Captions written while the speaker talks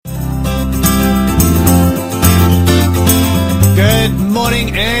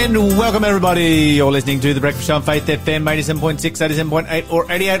And welcome, everybody. You're listening to The Breakfast Show on Faith FM, 87.6, 87.8 or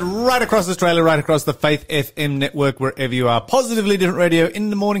 88, right across Australia, right across the Faith FM network, wherever you are. Positively Different Radio in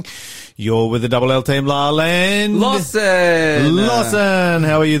the morning. You're with the Double L team, Lyle and Lawson.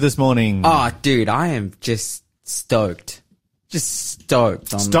 How are you this morning? Oh, dude, I am just stoked. Just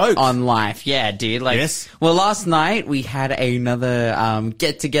stoked on life. Yeah, dude. Like, yes. Well, last night we had another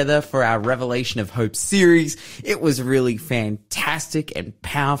get together for our Revelation of Hope series. It was really fantastic and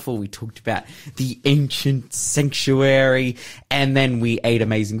powerful. We talked about the ancient sanctuary, and then we ate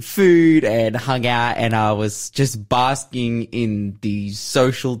amazing food and hung out, and I was just basking in the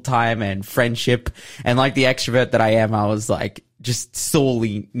social time and friendship. And like the extrovert that I am, I was like, just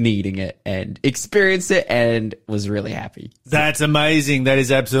sorely needing it and experienced it and was really happy. That's amazing. That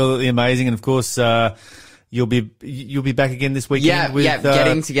is absolutely amazing. And of course, you'll be back again this weekend.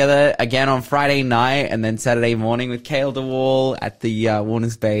 Getting together again on Friday night and then Saturday morning with Cale DeWall at the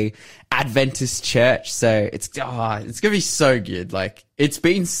Warners Bay Adventist Church. So it's gonna be so good. Like, it's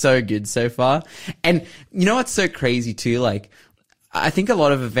been so good so far. And you know what's so crazy too? Like, I think a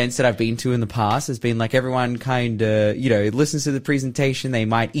lot of events that I've been to in the past has been like everyone kind of, listens to the presentation. They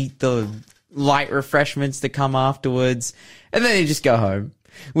might eat the light refreshments that come afterwards, and then they just go home.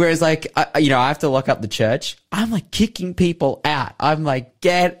 Whereas like, I have to lock up the church. I'm like kicking people out. I'm like,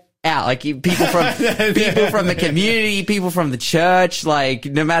 get out. Like, people from the community, people from the church, like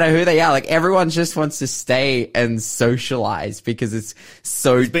no matter who they are, like everyone just wants to stay and socialize because it's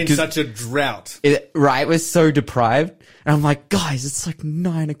been such a drought. We're so deprived. And I'm like, guys, it's like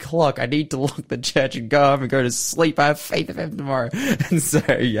 9 o'clock. I need to lock the church and go home and go to sleep. I have faith in him tomorrow. And so,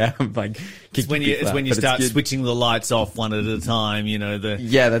 yeah, I'm like, it's when you start switching the lights off one at a time,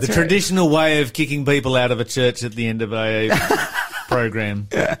 that's the traditional way of kicking people out of a church at the end of a program.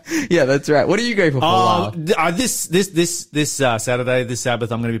 Yeah, that's right. What are you going for? This Saturday, this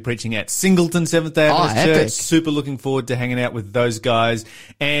Sabbath, I'm going to be preaching at Singleton Seventh-day Adventist Church. Epic. Super looking forward to hanging out with those guys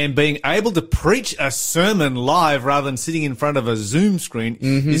and being able to preach a sermon live rather than sitting in front of a Zoom screen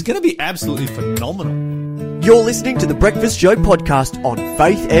is going to be absolutely phenomenal. You're listening to the Breakfast Show podcast on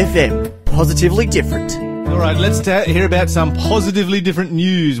Faith FM. Positively different. All right, let's hear about some positively different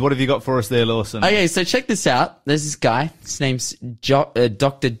news. What have you got for us there, Lawson? Okay, so check this out. There's this guy. His name's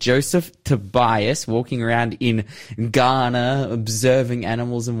Dr. Joseph Tobias, walking around in Ghana, observing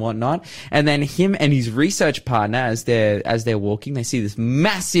animals and whatnot. And then him and his research partner, as they're walking, they see this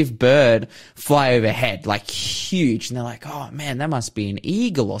massive bird fly overhead, like huge. And they're like, oh man, that must be an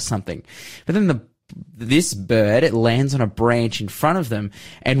eagle or something. But then this bird, it lands on a branch in front of them,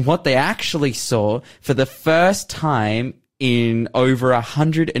 and what they actually saw for the first time in over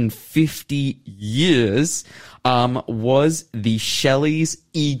 150 years was the Shelley's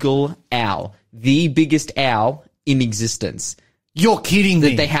eagle owl, the biggest owl in existence. You're kidding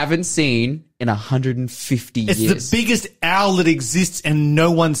me. That they haven't seen in 150 years. It's the biggest owl that exists and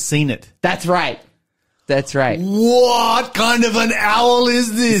no one's seen it. That's right. That's right. What kind of an owl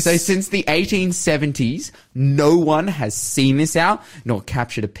is this? So since the 1870s, no one has seen this owl, nor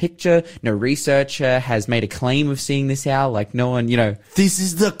captured a picture. No researcher has made a claim of seeing this owl. Like, no one, This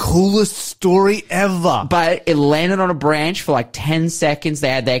is the coolest story ever. But it landed on a branch for like 10 seconds. They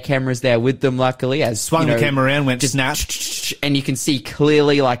had their cameras there with them, luckily. Swung the camera around, went just snap. And you can see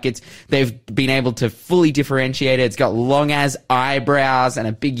clearly, like, they've been able to fully differentiate it. It's got long as eyebrows and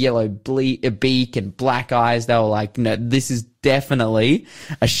a big yellow beak and black eyes. They were like, no, this is definitely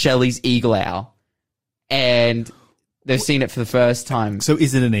a Shelley's eagle owl. And they've seen it for the first time. So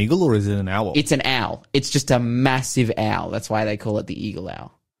is it an eagle or is it an owl? It's an owl. It's just a massive owl. That's why they call it the eagle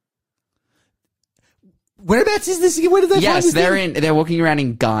owl. Whereabouts is this? Where did they find this? Yes, they're walking around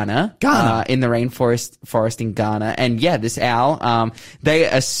in Ghana. In the rainforest in Ghana. And yeah, this owl, they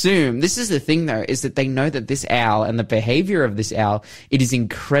assume, this is the thing though, is that they know that this owl and the behavior of this owl, it is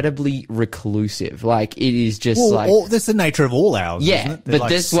incredibly reclusive. Like, it is just that's the nature of all owls, isn't it? But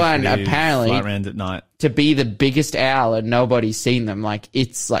this one, apparently, fly around at night. To be the biggest owl and nobody's seen them, like,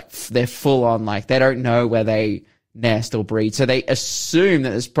 it's like, they're full on, like, they don't know where they nest or breed. So they assume that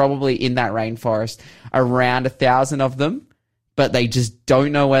there's probably in that rainforest around 1,000 of them, but they just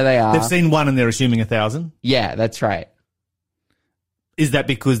don't know where they are. They've seen one and they're assuming 1,000? Yeah, that's right. Is that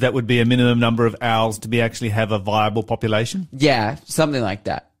because that would be a minimum number of owls to be actually have a viable population? Yeah, something like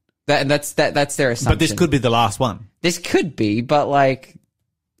that. That's their assumption. But this could be the last one. This could be, but like,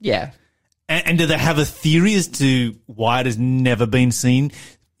 yeah. And do they have a theory as to why it has never been seen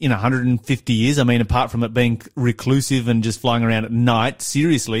in 150 years? I mean, apart from it being reclusive and just flying around at night,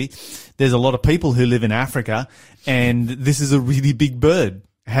 seriously, there's a lot of people who live in Africa, and this is a really big bird.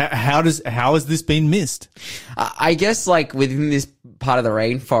 How has this been missed? I guess like within this part of the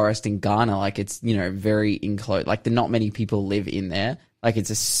rainforest in Ghana, like it's, very enclosed. Like not many people live in there. Like it's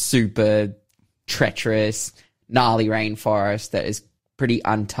a super treacherous, gnarly rainforest that is pretty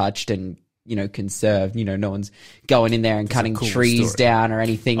untouched and, conserved. No one's going in there and cutting cool trees story. down or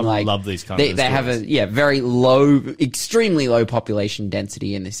anything. I love these kind of They have a very low, extremely low population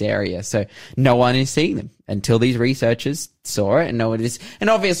density in this area. So no one is seeing them until these researchers saw it and know what it is. And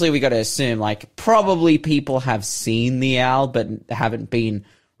obviously we got to assume like probably people have seen the owl, but haven't been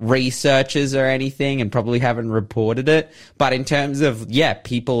researchers or anything and probably haven't reported it. But in terms of,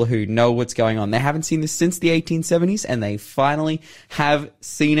 people who know what's going on, they haven't seen this since the 1870s and they finally have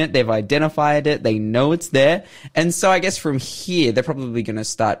seen it. They've identified it. They know it's there. And so I guess from here, they're probably going to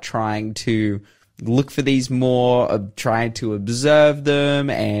start trying to look for these more, trying to observe them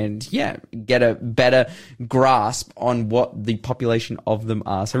and, get a better grasp on what the population of them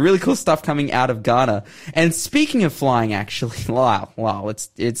are. So really cool stuff coming out of Ghana. And speaking of flying, actually, wow,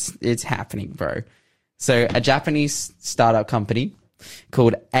 it's happening, bro. So a Japanese startup company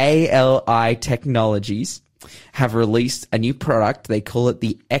called ALI Technologies have released a new product. They call it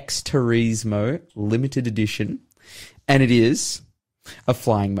the X-Turismo Limited Edition. And it is a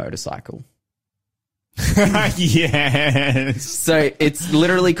flying motorcycle. Yes. So it's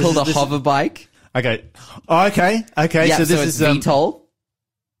literally called a hover bike. Okay. Yeah, so this it's is VTOL.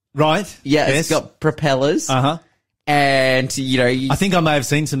 right. Yeah, Yes. it's got propellers. Uh-huh. And, I think I may have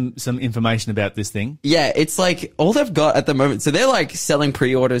seen some information about this thing. it's like all they've got at the moment. So they're like selling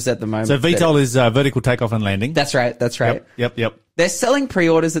pre-orders at the moment. So VTOL is vertical takeoff and landing. That's right. Yep. They're selling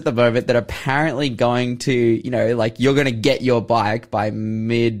pre-orders at the moment that are apparently going to, you're going to get your bike by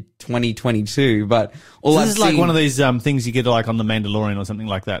mid 2022. But all So I've this is like seen- one of these things you get like on the Mandalorian or something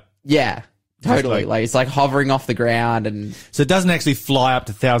like that. Yeah, totally. like- Like it's like hovering off the ground and So it doesn't actually fly up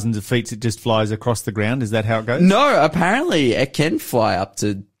to thousands of feet. It just flies across the ground. Is that how it goes? no, apparently it can fly up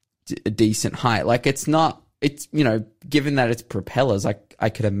to a decent height. Like it's given that it's propellers, I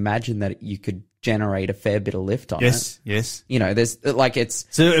could imagine that you could generate a fair bit of lift on it. Yes. There's like it's,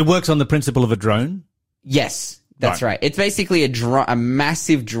 So it works on the principle of a drone. yes, that's right. It's basically a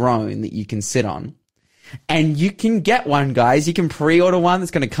massive drone that you can sit on. And you can get one, guys. You can pre-order one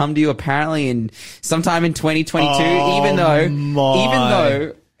that's going to come to you apparently sometime in 2022. Even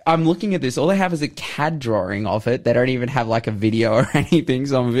though I'm looking at this, all they have is a CAD drawing of it. They don't even have like a video or anything.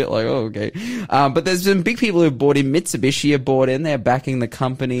 So I'm a bit like, oh, okay. But there's some big people who've bought in. Mitsubishi have bought in. They're backing the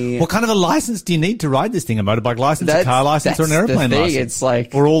company. What kind of a license do you need to ride this thing? A motorbike license, a car license, or an That's the airplane thing. license? It's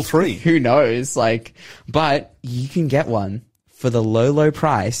like, or all three. who knows? Like, but you can get one for the low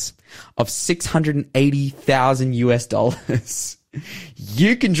price of $680,000.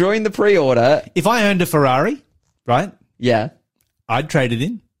 You can join the pre-order. If I owned a Ferrari, right, Yeah. I'd trade it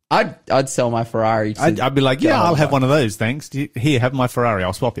in. I'd sell my Ferrari. To I'd be like, get yeah, on I'll the have bike. one of those, thanks. Here, have my Ferrari.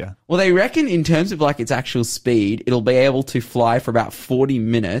 I'll swap you. Well, they reckon in terms of like its actual speed, it'll be able to fly for about 40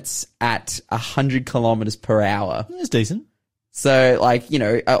 minutes at 100 kilometers per hour. It's decent. So, like,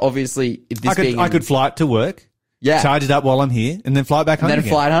 obviously, if this I could fly it to work, charge it up while I'm here, and then fly it back home and then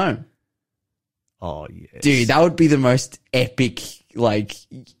again. fly it home. Oh, yes. Dude, that would be the most epic. Like,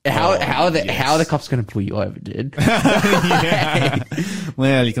 how are the yes. cops going to pull you over, dude? Yeah.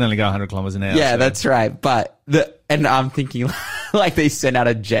 Well, you can only go 100 kilometers an hour. Yeah, so. that's right. But and I'm thinking like they send out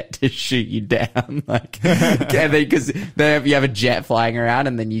a jet to shoot you down, like, because then you have a jet flying around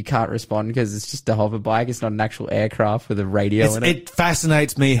and then you can't respond because it's just a hover bike. It's not an actual aircraft with a radio in it. It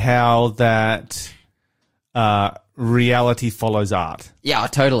fascinates me how that reality follows art. Yeah,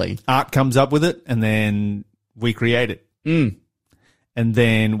 totally. Art comes up with it, and then we create it. And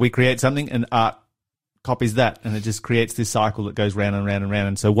then we create something, and art copies that, and it just creates this cycle that goes round and round and round.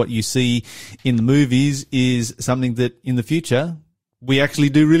 And so what you see in the movies is something that in the future we actually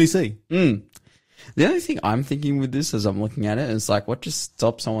do really see. The only thing I'm thinking with this as I'm looking at it is like, what just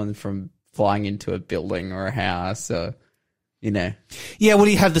stops someone from flying into a building or a house or, Yeah, well,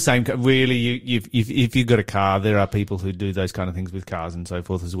 you have the same. Really, if you've got a car, there are people who do those kind of things with cars and so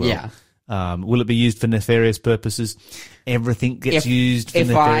forth as well. Yeah. Will it be used for nefarious purposes? Everything gets used for if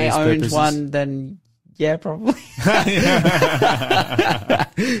nefarious I owned purposes. one, then yeah, probably.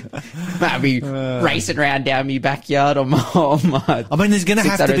 Might be racing around down my backyard on my. I mean, there's going to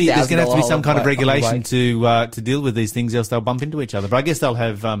have to be $600,000 some kind of regulation bike. to deal with these things, else they'll bump into each other. But I guess they'll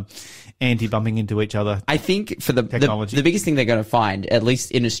have anti-bumping into each other. I think for the biggest thing they're going to find, at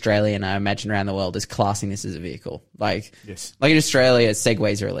least in Australia and I imagine around the world, is classing this as a vehicle. Like in Australia,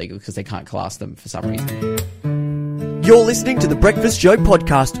 Segways are illegal because they can't class them for some reason. You're listening to the Breakfast Show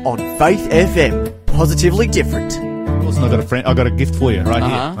podcast on Faith FM. Positively different. Lawson, I got a gift for you right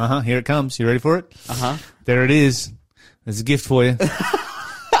Uh-huh. here. Here it comes. You ready for it? Uh-huh. There it is. There's a gift for you.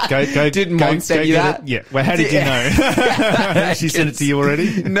 Go. Didn't Mom send you get that? it. Yeah. Well, how did you know? She sent it to you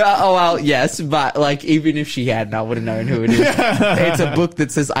already? No, oh, well, yes, but like even if she hadn't, I would have known who it is. It's a book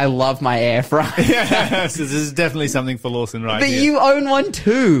that says "I love my air fryer." Yeah. So this is definitely something for Lawson right But here. you own one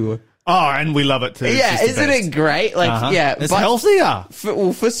too. Oh, and we love it too. It's Yeah, just the isn't best. it great? Like, yeah, It's but healthier.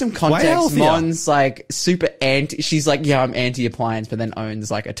 for some context, healthier. Mon's like super anti. She's like, yeah, I'm anti-appliance, but then owns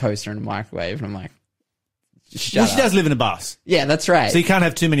like a toaster and a microwave, and I'm like, shut Well, she up. does live in a bus, Yeah, that's right. so you can't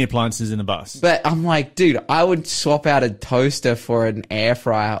have too many appliances in a bus. But I'm like, dude, I would swap out a toaster for an air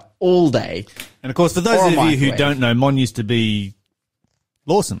fryer all day. And of course, for those Or a of you who microwave. don't know, Mon used to be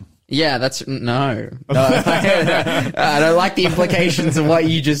Lawson. Yeah, no. I don't like the implications of what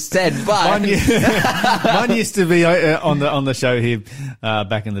you just said, but Mon used to be on the show here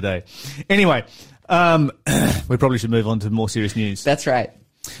back in the day. Anyway, we probably should move on to more serious news. that's right.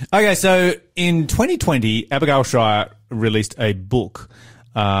 Okay, so in 2020, Abigail Shrier released a book.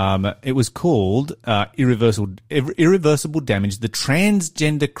 It was called Irreversible Damage, The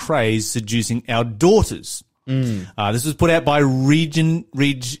Transgender Craze Seducing Our Daughters. This was put out by Regenery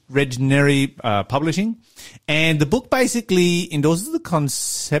Publishing, and the book basically endorses the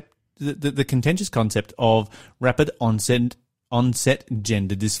concept, the contentious concept of rapid onset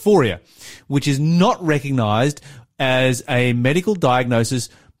gender dysphoria, which is not recognized as a medical diagnosis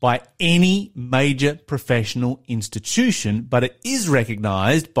by any major professional institution, but it is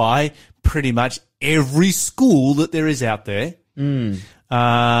recognized by pretty much every school that there is out there.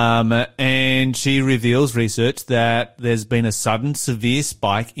 And she reveals research that there's been a sudden severe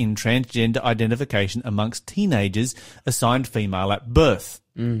spike in transgender identification amongst teenagers assigned female at birth.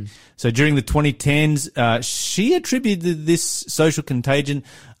 So during the 2010s, she attributed this social contagion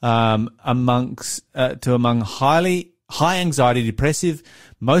among high anxiety, depressive,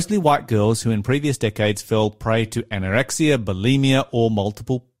 mostly white girls who in previous decades fell prey to anorexia, bulimia, or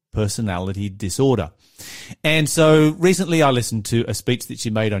multiple personality disorder. And so recently I listened to a speech that she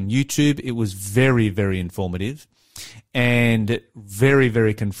made on YouTube. It was very, very informative and very,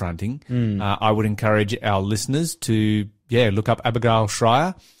 very confronting. I would encourage our listeners to, look up Abigail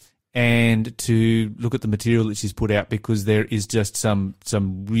Shrier and to look at the material that she's put out, because there is just some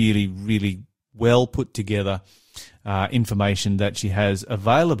really, really well put together information that she has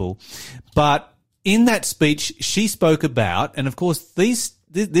available. But in that speech, she spoke about, and of course, this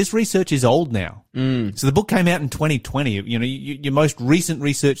research is old now. So the book came out in 2020. You know, your most recent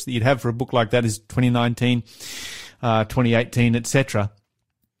research that you'd have for a book like that is 2019, 2018, etc.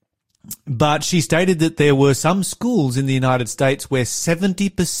 But she stated that there were some schools in the United States where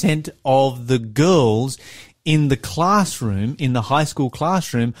 70% of the girls in the classroom, in the high school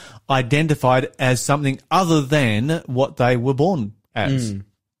classroom, identified as something other than what they were born as.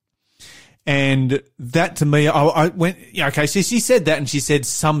 And that to me, I went, okay, so she said that, and she said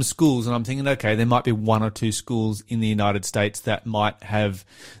some schools, and I'm thinking, okay, there might be one or two schools in the United States that might have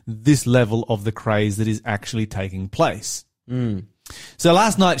this level of the craze that is actually taking place. So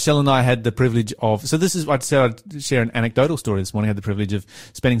last night, Shell and I had the privilege of, so this is, I'd share an anecdotal story this morning. I had the privilege of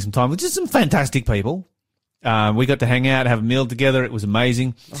spending some time with just some fantastic people. We got to hang out, have a meal together. It was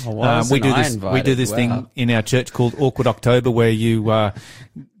amazing. We do this thing in our church called Awkward October, where you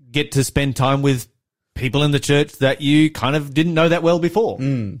get to spend time with people in the church that you kind of didn't know that well before.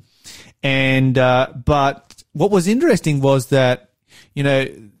 And but what was interesting was that, you know,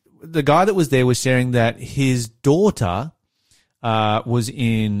 the guy that was there was sharing that his daughter was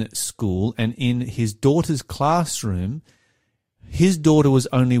in school, and in his daughter's classroom, his daughter was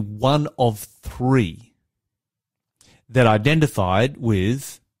only one of three that identified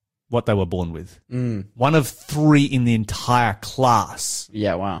with what they were born with. One of three in the entire class.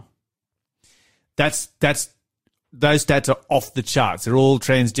 Yeah, wow. Those stats are off the charts. They're all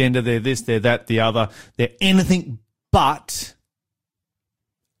transgender. They're this, they're that, the other. They're anything but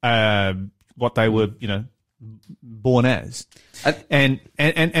what they were, you know, born as. And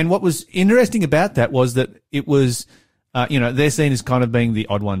what was interesting about that was that it was, you know, they're seen as kind of being the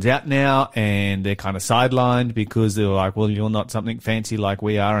odd ones out now, and they're kind of sidelined because they're like, well, you're not something fancy like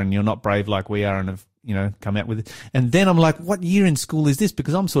we are, and you're not brave like we are, and have, you know, come out with it. And then I'm like, what year in school is this?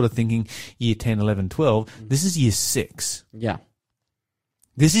 Because I'm sort of thinking year 10, 11, 12. This is year 6. Yeah.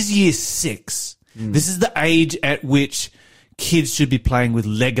 This is year 6. This is the age at which kids should be playing with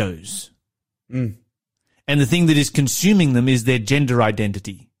Legos. And the thing that is consuming them is their gender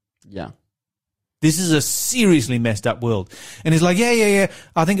identity. Yeah. This is a seriously messed up world. And he's like, yeah.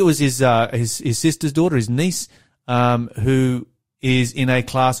 I think it was his sister's daughter, his niece, who is in a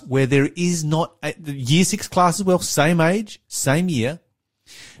class where there is not the year 6 class as well, same age, same year,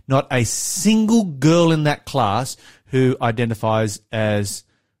 not a single girl in that class who identifies as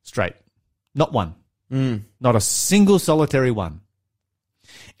straight. Not one. Not a single solitary one.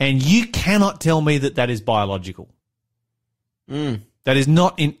 And you cannot tell me that that is biological. That is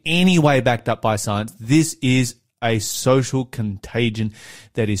not in any way backed up by science. This is a social contagion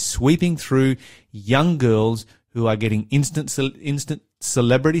that is sweeping through young girls who are getting instant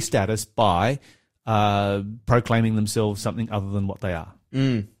celebrity status by proclaiming themselves something other than what they are.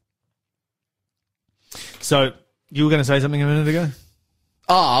 So you were going to say something a minute ago?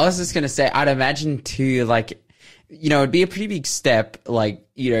 Oh, I was just going to say, I'd imagine too, like, you know, it'd be a pretty big step, like,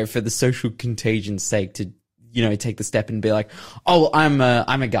 you know, for the social contagion's sake to, you know, take the step and be like, oh, I'm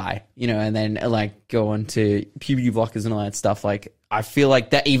a guy, you know, and then like go on to puberty blockers and all that stuff. Like, I feel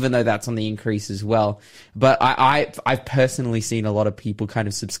like that, even though that's on the increase as well, but I've personally seen a lot of people kind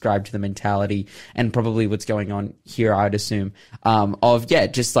of subscribe to the mentality, and probably what's going on here, I'd assume, of, yeah,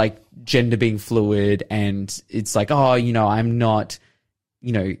 just like gender being fluid, and it's like, oh, you know, I'm not,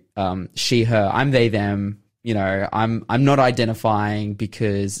 you know, she, her, I'm they, them, you know, I'm not identifying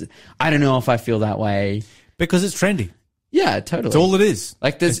because I don't know if I feel that way. Because it's trendy. Yeah, totally. That's all it is.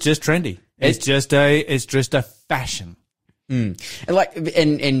 Like, it's just trendy. It's just a fashion. And like,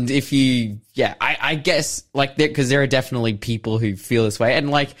 and if you, yeah, I guess like because there are definitely people who feel this way, and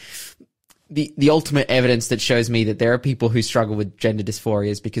like the ultimate evidence that shows me that there are people who struggle with gender dysphoria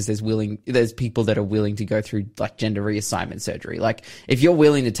is because there's people that are willing to go through like gender reassignment surgery. Like, if you're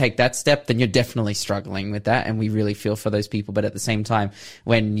willing to take that step, then you're definitely struggling with that, and we really feel for those people. But at the same time,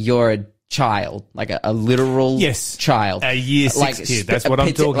 when you're a child, like a literal child, a year 6 kid. That's what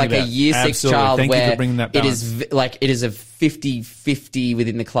I'm talking like about. Like a year 6 Absolutely. child, Thank where you for bringing that balance. it is a 50-50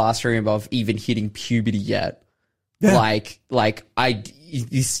 within the classroom of even hitting puberty yet. Yeah.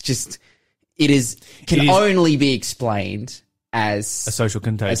 It's just, can only be explained as a social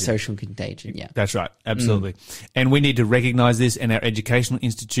contagion. A social contagion, yeah. That's right. Absolutely. And we need to recognize this, and our educational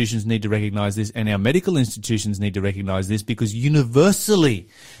institutions need to recognize this, and our medical institutions need to recognize this, because universally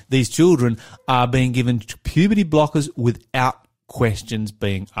these children are being given puberty blockers without questions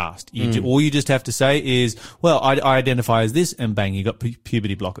being asked. All you just have to say is, well, I identify as this, and bang, you got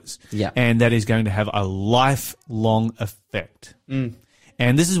puberty blockers. Yeah. And that is going to have a lifelong effect.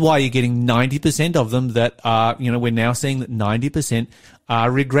 And this is why you're getting 90% of them that are, you know, we're now seeing that 90%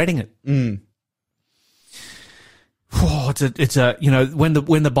 are regretting it. Oh, it's a, you know, when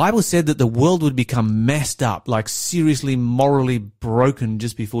the Bible said that the world would become messed up, like seriously morally broken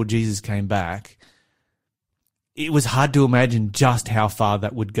just before Jesus came back, it was hard to imagine just how far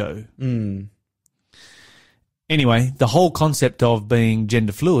that would go. Anyway, the whole concept of being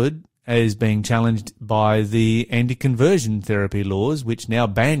gender fluid is being challenged by the anti-conversion therapy laws, which now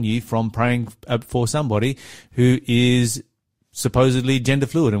ban you from praying for somebody who is supposedly gender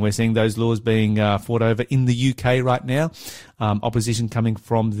fluid. And we're seeing those laws being fought over in the UK right now. Opposition coming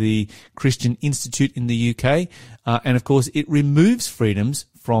from the Christian Institute in the UK. And of course, it removes freedoms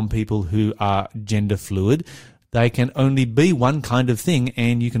from people who are gender fluid. They can only be one kind of thing,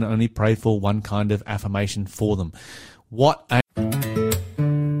 and you can only pray for one kind of affirmation for them.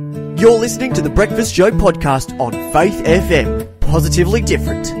 You're listening to the Breakfast Show podcast on Faith FM. Positively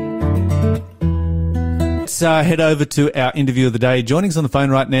different. Let's head over to our interview of the day. Joining us on the phone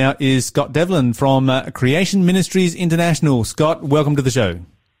right now is Scott Devlin from Creation Ministries International. Scott, welcome to the show.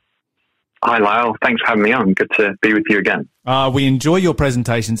 Hi, Lyle. Thanks for having me on. Good to be with you again. We enjoy your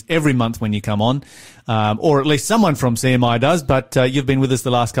presentations every month when you come on, or at least someone from CMI does, but you've been with us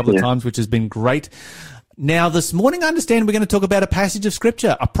the last couple of times, which has been great. Now, this morning, I understand we're going to talk about a passage of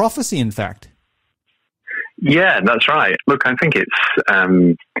Scripture, a prophecy, in fact. Yeah, that's right. Look, I think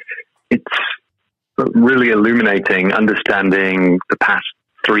it's really illuminating, understanding the past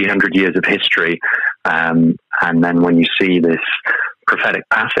 300 years of history, and then when you see this prophetic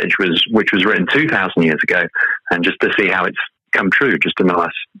passage, which was written 2,000 years ago, and just to see how it's come true just in the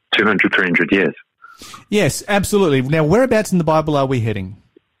last 200, 300 years. Yes, absolutely. Now, whereabouts in the Bible are we heading?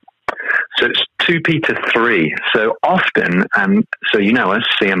 So it's 2 Peter 3. So often, so you know us,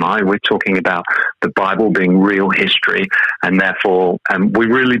 CMI, we're talking about the Bible being real history, and therefore we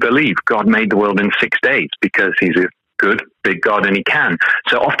really believe God made the world in 6 days because he's a good, big God and he can.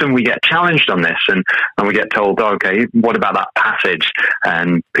 So often we get challenged on this and we get told, oh, okay, what about that passage?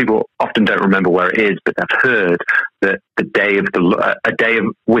 And people often don't remember where it is, but they've heard that a day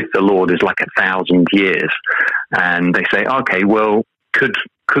with the Lord is like 1,000 years. And they say, okay, well, could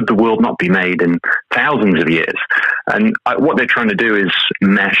the world not be made in thousands of years? And what they're trying to do is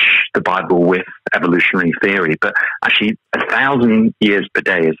mesh the Bible with evolutionary theory. But actually, 1,000 years per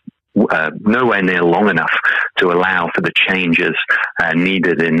day is nowhere near long enough to allow for the changes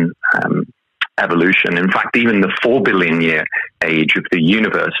needed in evolution. In fact, even the 4 billion year age of the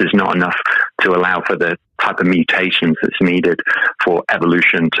universe is not enough to allow for the type of mutations that's needed for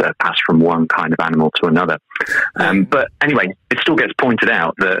evolution to pass from one kind of animal to another. But anyway, it still gets pointed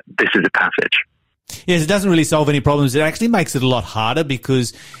out that this is a passage. Yes, it doesn't really solve any problems. It actually makes it a lot harder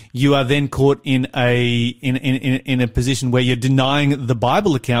because you are then caught in a position where you're denying the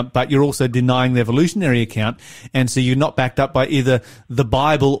Bible account, but you're also denying the evolutionary account, and so you're not backed up by either the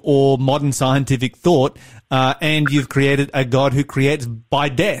Bible or modern scientific thought, and you've created a God who creates by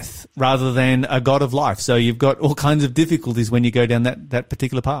death rather than a God of life. So you've got all kinds of difficulties when you go down that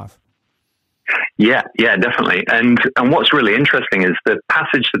particular path. Yeah, definitely. And what's really interesting is the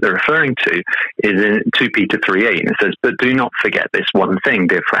passage that they're referring to is in 2 Peter 3:8. And it says, "But do not forget this one thing,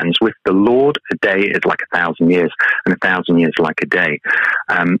 dear friends. With the Lord, a day is like 1,000 years, and 1,000 years like a day."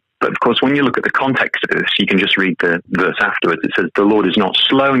 But of course, when you look at the context of this, you can just read the verse afterwards. It says, "The Lord is not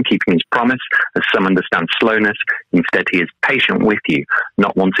slow in keeping his promise, as some understand slowness. Instead, he is patient with you,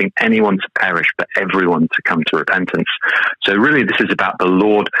 not wanting anyone to perish, but everyone to come to repentance." So really, this is about the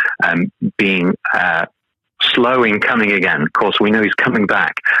Lord being slow in coming again. Of course, we know he's coming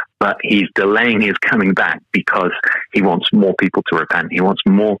back, but he's delaying his coming back because he wants more people to repent. He wants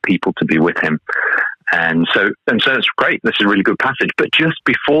more people to be with him. And so it's great. This is a really good passage. But just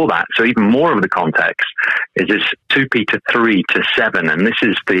before that, so even more of the context, is this 2 Peter 3-7. And this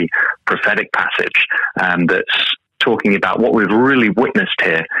is the prophetic passage that's talking about what we've really witnessed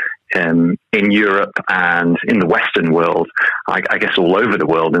here in Europe and in the Western world, I guess all over the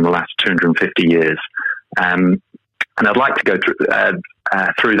world in the last 250 years. And I'd like to go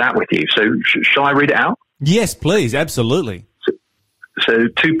through that with you. So shall I read it out? Yes, please. Absolutely. So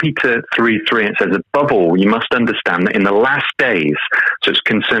 2 Peter 3:3, it says, "Above all, you must understand that in the last days," so it's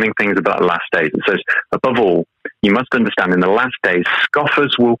concerning things about the last days. It says, "Above all, you must understand in the last days,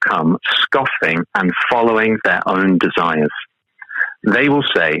 scoffers will come, scoffing and following their own desires. They will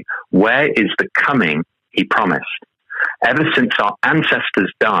say, 'Where is the coming he promised?' Ever since our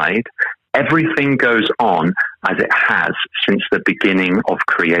ancestors died, everything goes on as it has since the beginning of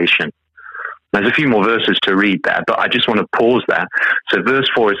creation." There's a few more verses to read there, but I just want to pause there. So verse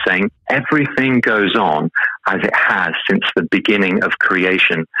 4 is saying, everything goes on as it has since the beginning of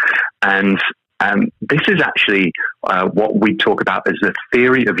creation. And this is actually what we talk about as the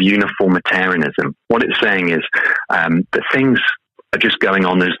theory of uniformitarianism. What it's saying is that things are just going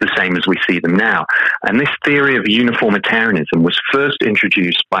on as the same as we see them now. And this theory of uniformitarianism was first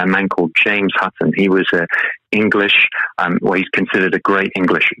introduced by a man called James Hutton. He was English, he's considered a great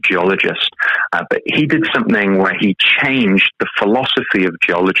English geologist. But he did something where he changed the philosophy of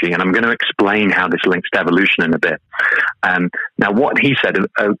geology. And I'm going to explain how this links to evolution in a bit. Now, what he said,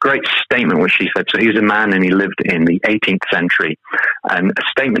 a great statement which he said, so he was a man and he lived in the 18th century. And a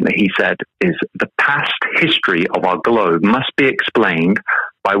statement that he said is, "The past history of our globe must be explained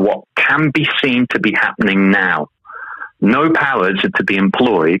by what can be seen to be happening now. No powers are to be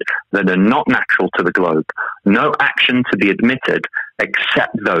employed that are not natural to the globe. No action to be admitted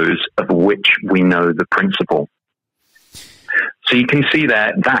except those of which we know the principle." So you can see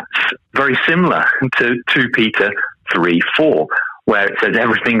there that's very similar to 2 Peter 3:4, where it says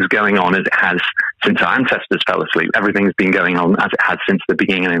everything's going on as it has since our ancestors fell asleep. Everything's been going on as it has since the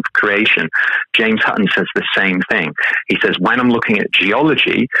beginning of creation. James Hutton says the same thing. He says, when I'm looking at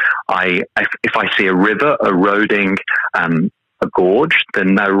geology, if I see a river eroding a gorge,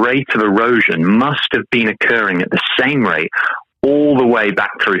 then the rate of erosion must have been occurring at the same rate all the way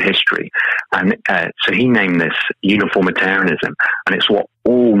back through history. And so he named this uniformitarianism, and it's what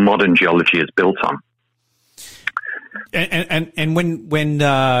all modern geology is built on. And when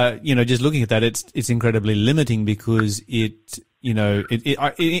just looking at that, it's incredibly limiting because in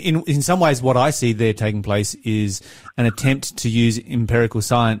some ways what I see there taking place is an attempt to use empirical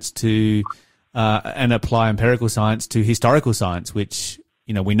science to and apply empirical science to historical science, which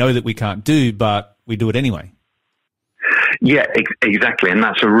we know that we can't do, but we do it anyway. Yeah, exactly, and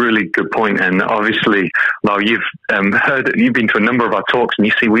that's a really good point. And obviously, Lyle, you've been to a number of our talks, and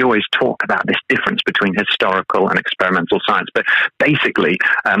you see we always talk about this difference between historical and experimental science. But basically,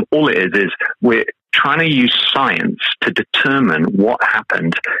 all it is we're trying to use science to determine what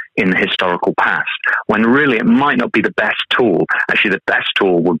happened in the historical past, when really it might not be the best tool. Actually, the best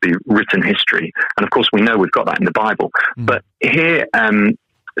tool would be written history, and of course, we know we've got that in the Bible. But here.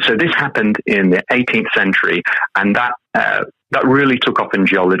 So this happened in the 18th century, and that really took off in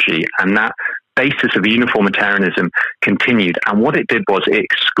geology, and that basis of uniformitarianism continued. And what it did was it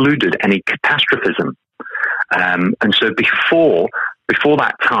excluded any catastrophism. And so before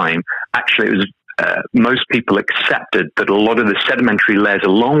that time, actually, it was most people accepted that a lot of the sedimentary layers,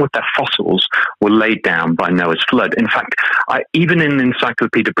 along with their fossils, were laid down by Noah's flood. In fact, even in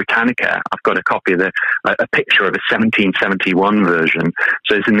Encyclopedia Britannica, I've got a copy of a picture of a 1771 version.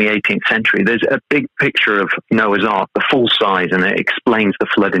 So it's in the 18th century. There's a big picture of Noah's Ark, the full size, and it explains the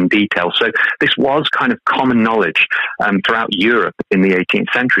flood in detail. So this was kind of common knowledge throughout Europe in the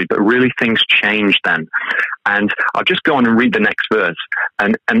 18th century, but really things changed then. And I'll just go on and read the next verse.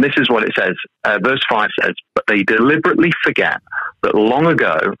 And this is what it says. Verse 5 says, "But they deliberately forget that long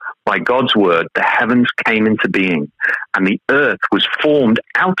ago, by God's word, the heavens came into being, and the earth was formed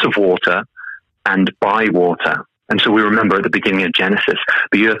out of water and by water." And so we remember at the beginning of Genesis,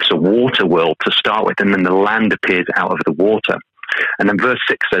 the earth's a water world to start with, and then the land appears out of the water. And then verse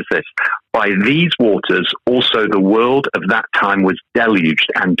 6 says this, "By these waters also the world of that time was deluged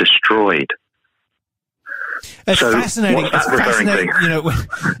and destroyed." It's so fascinating. What's that it's fascinating. To? You know,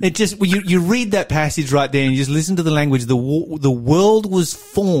 it just you read that passage right there and you just listen to the language. The world was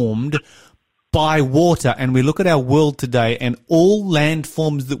formed by water, and we look at our world today, and all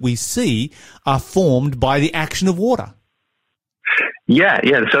landforms that we see are formed by the action of water. Yeah.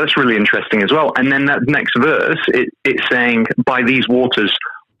 So that's really interesting as well. And then that next verse, it's saying, "By these waters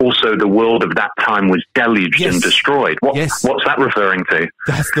also the world of that time was deluged and destroyed." What's that referring to?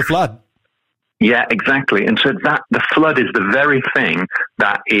 That's the flood. Yeah, exactly. And so the flood is the very thing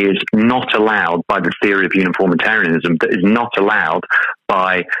that is not allowed by the theory of uniformitarianism, that is not allowed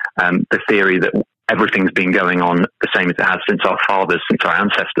by the theory that everything's been going on the same as it has since our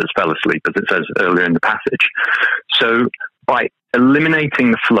ancestors fell asleep, as it says earlier in the passage. So by eliminating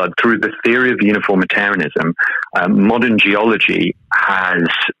the flood through the theory of uniformitarianism, modern geology has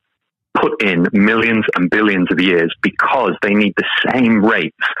put in millions and billions of years, because they need the same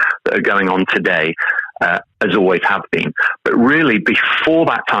rates that are going on today as always have been. But really, before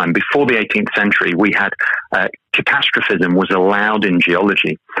that time, before the 18th century, we had catastrophism was allowed in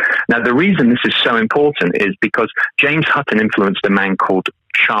geology. Now, the reason this is so important is because James Hutton influenced a man called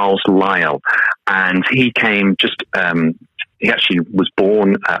Charles Lyell, and he came he actually was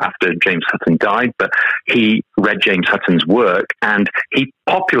born after James Hutton died, but he read James Hutton's work and he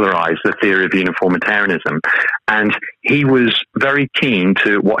popularized the theory of uniformitarianism. And he was very keen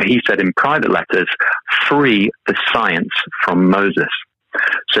to, what he said in private letters, free the science from Moses.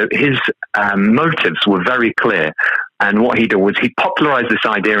 So his motives were very clear. And what he did was he popularized this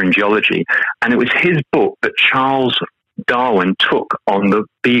idea in geology. And it was his book that Charles Darwin took on the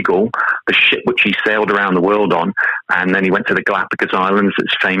Beagle, the ship which he sailed around the world on, and then he went to the Galapagos Islands.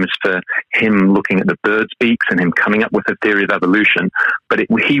 It's famous for him looking at the birds' beaks and him coming up with a theory of evolution. But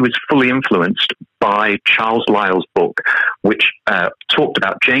he was fully influenced by Charles Lyell's book, which talked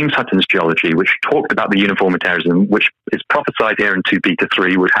about James Hutton's geology, which talked about the uniformitarianism, which is prophesied here in 2 Peter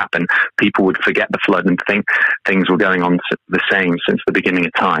 3 would happen. People would forget the flood and think things were going on the same since the beginning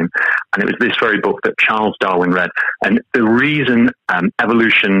of time. And it was this very book that Charles Darwin read. And the reason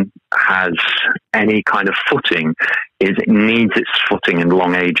evolution has any kind of footing is it needs its footing in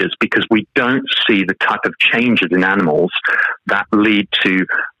long ages, because we don't see the type of changes in animals that lead to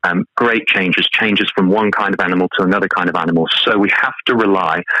great changes from one kind of animal to another kind of animal. So we have to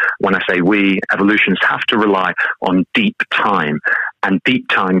rely, when I say we, evolutionists have to rely on deep time. And deep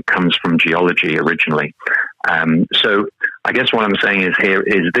time comes from geology originally. So I guess what I'm saying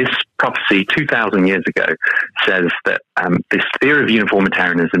is this prophecy 2,000 years ago says that this theory of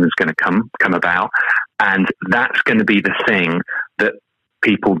uniformitarianism is going to come about, and that's going to be the thing that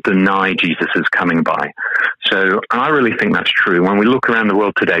people deny Jesus is coming by. So I really think that's true. When we look around the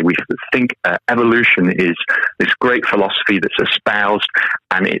world today, we think evolution is this great philosophy that's espoused,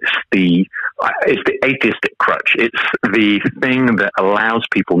 and it's the atheistic crutch. It's the thing that allows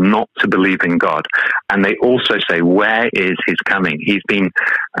people not to believe in God. And they also say, where is his coming? He's been,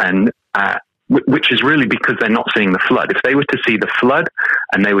 which is really because they're not seeing the flood. If they were to see the flood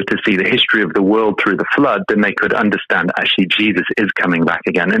and they were to see the history of the world through the flood, then they could understand that actually Jesus is coming back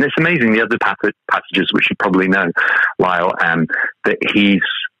again. And it's amazing, the other passages, which you probably know, Lyle, that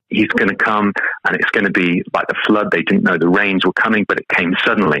he's going to come and it's going to be like the flood. They didn't know the rains were coming, but it came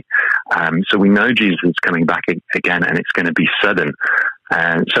suddenly. So we know Jesus is coming back again, and it's going to be sudden.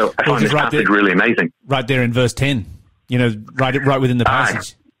 So I find this passage really amazing. Right there in verse 10, right within the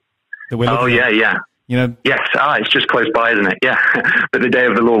passage. Oh, yeah. Yes, it's just close by, isn't it? Yeah. But the day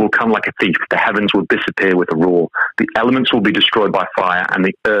of the Lord will come like a thief. The heavens will disappear with a roar. The elements will be destroyed by fire, and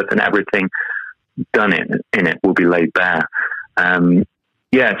the earth and everything done in it will be laid bare.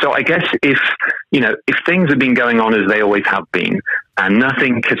 Yeah, so I guess if things have been going on as they always have been, and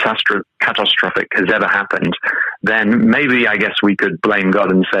nothing catastrophic has ever happened, then maybe I guess we could blame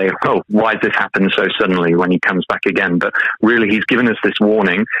God and say, oh, why has this happened so suddenly when he comes back again? But really, he's given us this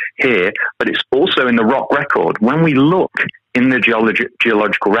warning here, but it's also in the rock record. When we look in the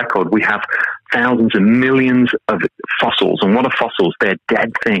geological record, we have thousands and millions of fossils. And what are fossils? They're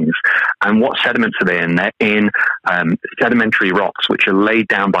dead things. And what sediments are they in? They're in sedimentary rocks, which are laid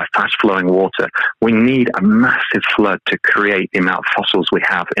down by fast-flowing water. We need a massive flood to create the amount of fossils we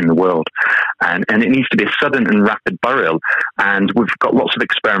have in the world. And it needs to be a sudden and rapid burial. And we've got lots of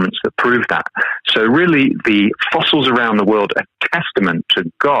experiments that prove that. So really, the fossils around the world are testament to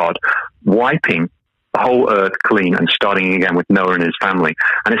God wiping the whole earth clean and starting again with Noah and his family.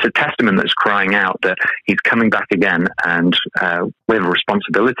 And it's a testament that's crying out that he's coming back again, and we have a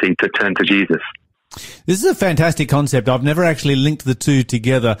responsibility to turn to Jesus. This is a fantastic concept. I've never actually linked the two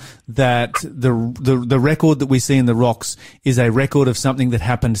together, that the record that we see in the rocks is a record of something that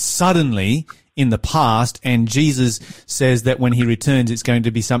happened suddenly in the past, and Jesus says that when he returns, it's going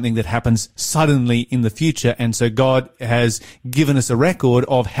to be something that happens suddenly in the future. And so God has given us a record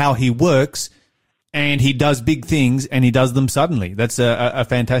of how he works, and he does big things, and he does them suddenly. That's a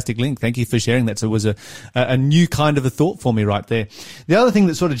fantastic link. Thank you for sharing that. So it was a new kind of a thought for me right there. The other thing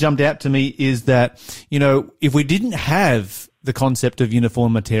that sort of jumped out to me is that, if we didn't have the concept of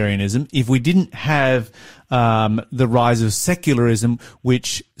uniformitarianism, if we didn't have the rise of secularism,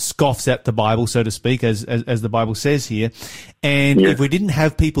 which scoffs at the Bible, so to speak, as the Bible says here, and if we didn't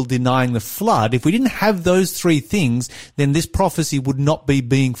have people denying the flood, if we didn't have those three things, then this prophecy would not be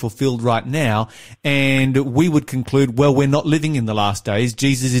being fulfilled right now, and we would conclude, well, we're not living in the last days.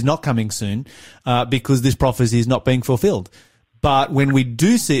 Jesus is not coming soon, because this prophecy is not being fulfilled. But when we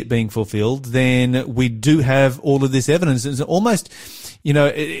do see it being fulfilled, then we do have all of this evidence. It's almost,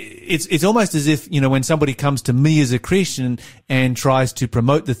 it's almost as if, when somebody comes to me as a Christian and tries to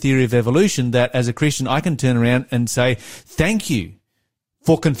promote the theory of evolution, that as a Christian, I can turn around and say, thank you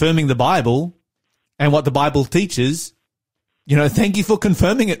for confirming the Bible and what the Bible teaches. Thank you for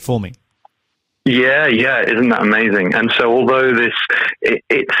confirming it for me. Yeah, isn't that amazing? And so, although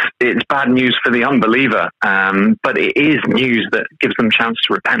it's bad news for the unbeliever, but it is news that gives them a chance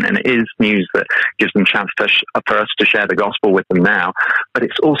to repent, and it is news that gives them a chance for us to share the gospel with them now. But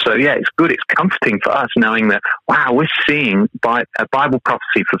it's also, it's good, it's comforting for us knowing that, wow, we're seeing a Bible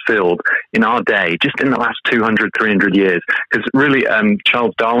prophecy fulfilled in our day, just in the last 200, 300 years. Because really,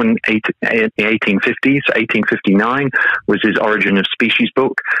 Charles Darwin, in the 1850s, 1859, was his Origin of Species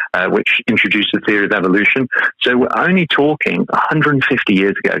book, which introduced the theory of evolution. So we're only talking 150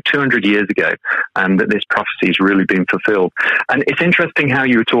 years ago, 200 years ago, that this prophecy has really been fulfilled. And it's interesting how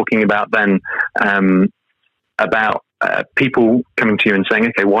you were talking about then about people coming to you and saying,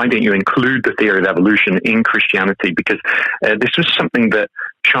 okay, why don't you include the theory of evolution in Christianity? Because this was something that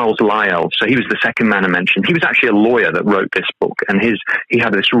Charles Lyell, so he was the second man I mentioned. He was actually a lawyer that wrote this book, and he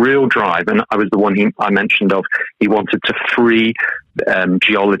had this real drive, and I was the one I mentioned of. He wanted to free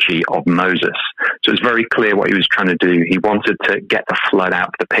geology of Moses. So it's very clear what he was trying to do. He wanted to get the flood out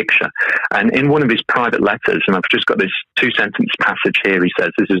of the picture. And in one of his private letters, and I've just got this 2-sentence passage here, he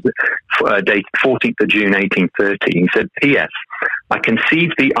says, this is dated 14th of June, 1830. He said, P.S. I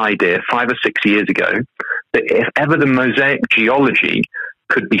conceived the idea 5 or 6 years ago that if ever the Mosaic geology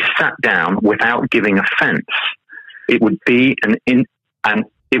could be sat down without giving offense, it would be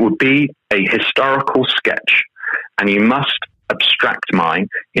a historical sketch, and you must abstract mine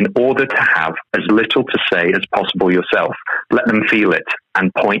in order to have as little to say as possible yourself. Let them feel it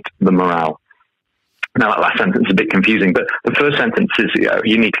and point the morale. Now, that last sentence is a bit confusing, but the first sentence is,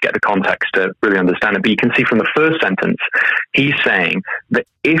 you need to get the context to really understand it. But you can see from the first sentence, he's saying that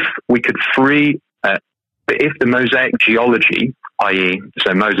if we could if the Mosaic geology, i.e.,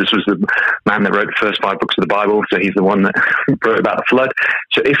 so Moses was the man that wrote the first 5 books of the Bible, so he's the one that wrote about the flood.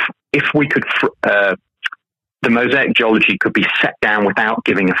 So if we could, the Mosaic geology could be set down without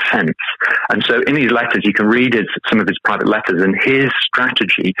giving offense. And so in these letters, you can read some of his private letters, and his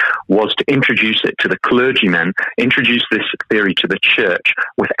strategy was to introduce it to the clergymen, introduce this theory to the church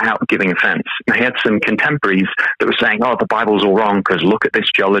without giving offense. Now, he had some contemporaries that were saying, oh, the Bible's all wrong because look at this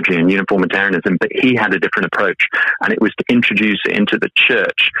geology and uniformitarianism, but he had a different approach, and it was to introduce it into the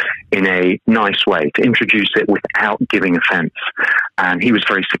church in a nice way, to introduce it without giving offense. And he was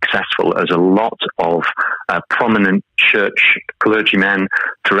very successful, as a lot of prominent church clergymen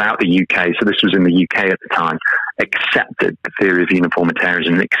throughout the UK, so this was in the UK at the time, accepted the theory of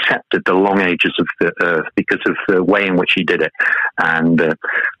uniformitarianism, accepted the long ages of the earth because of the way in which he did it, and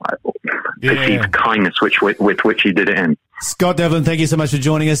perceived kindness with which he did it in. Scott Devlin, thank you so much for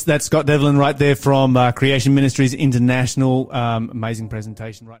joining us. That's Scott Devlin right there from Creation Ministries International. Amazing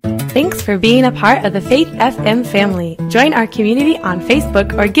presentation. Right. Thanks for being a part of the Faith FM family. Join our community on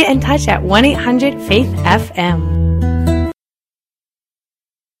Facebook or get in touch at 1-800-FAITH-FM.